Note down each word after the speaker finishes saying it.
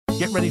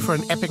Get ready for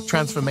an epic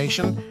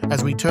transformation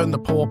as we turn the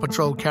PAW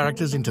Patrol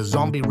characters into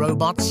zombie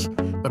robots.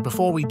 But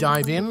before we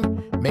dive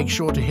in, make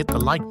sure to hit the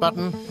like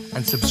button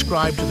and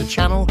subscribe to the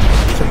channel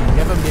so you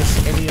never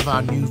miss any of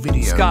our new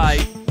videos. Sky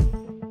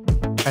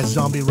as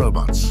zombie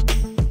robots.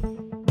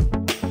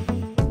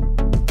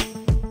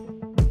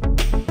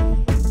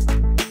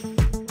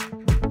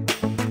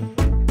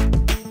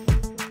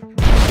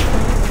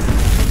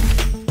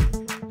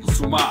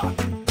 Suma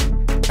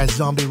as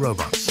zombie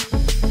robots.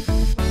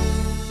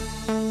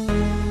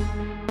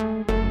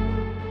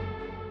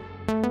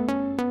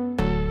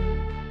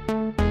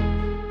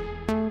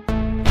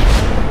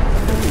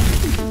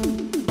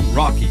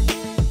 Rocky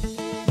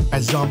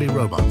as zombie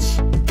robots.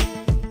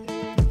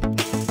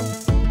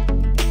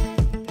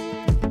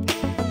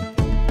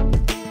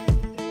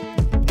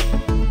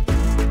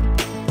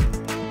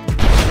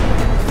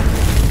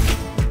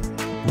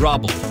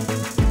 Rubble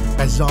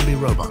as zombie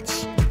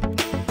robots.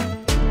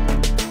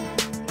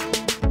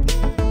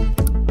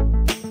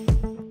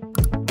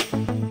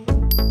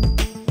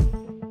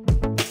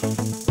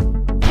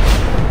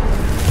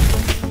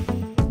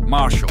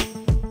 Marshall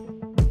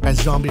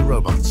as zombie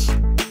robots.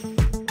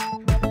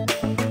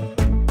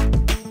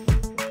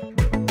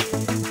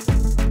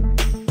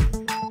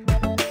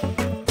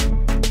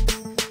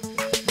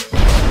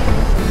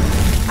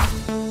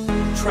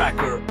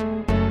 Tracker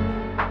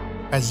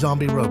as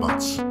zombie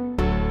robots.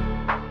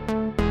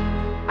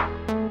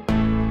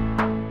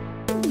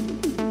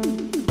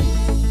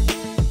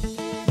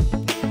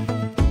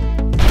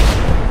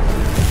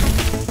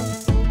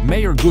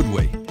 Mayor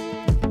Goodway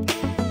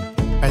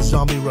as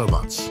zombie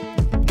robots.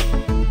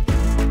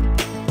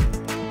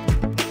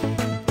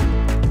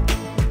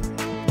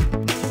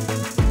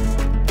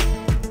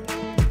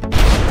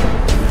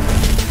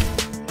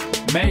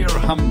 Mayor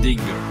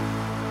Humdinger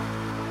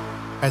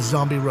as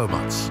zombie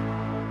robots.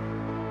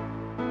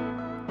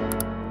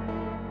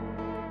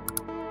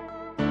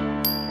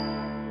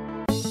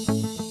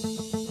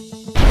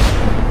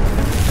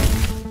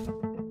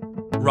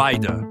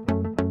 Ryder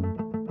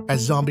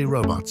as zombie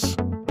robots.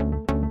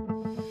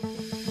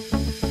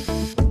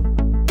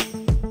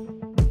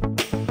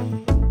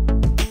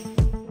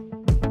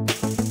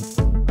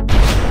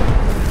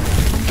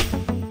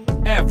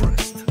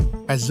 Everest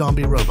as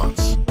zombie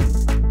robots.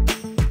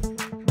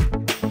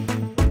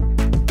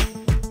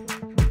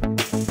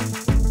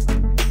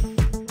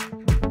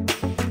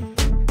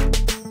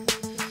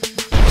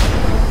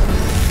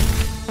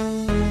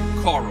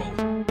 Coral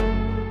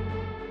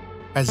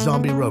as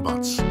zombie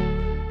robots.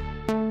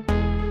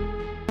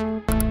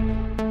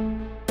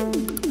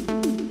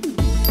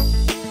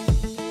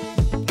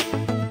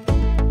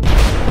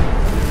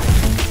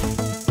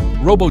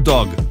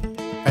 Robodog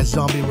as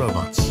zombie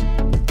robots.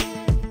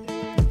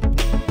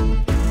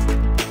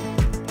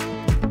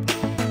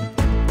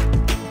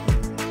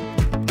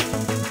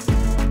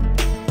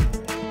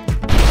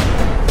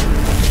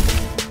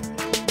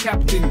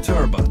 Captain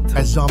Turbot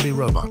as zombie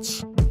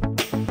robots.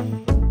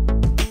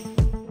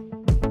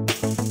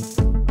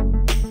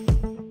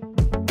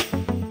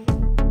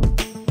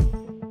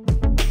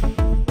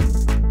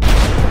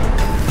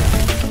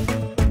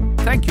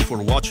 Thank you for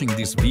watching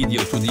this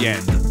video to the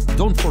end.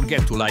 Don't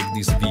forget to like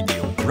this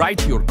video,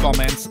 write your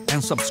comments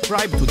and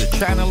subscribe to the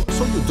channel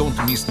so you don't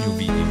miss new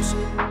videos.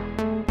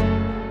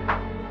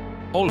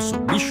 Also,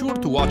 be sure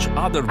to watch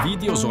other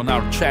videos on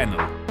our channel.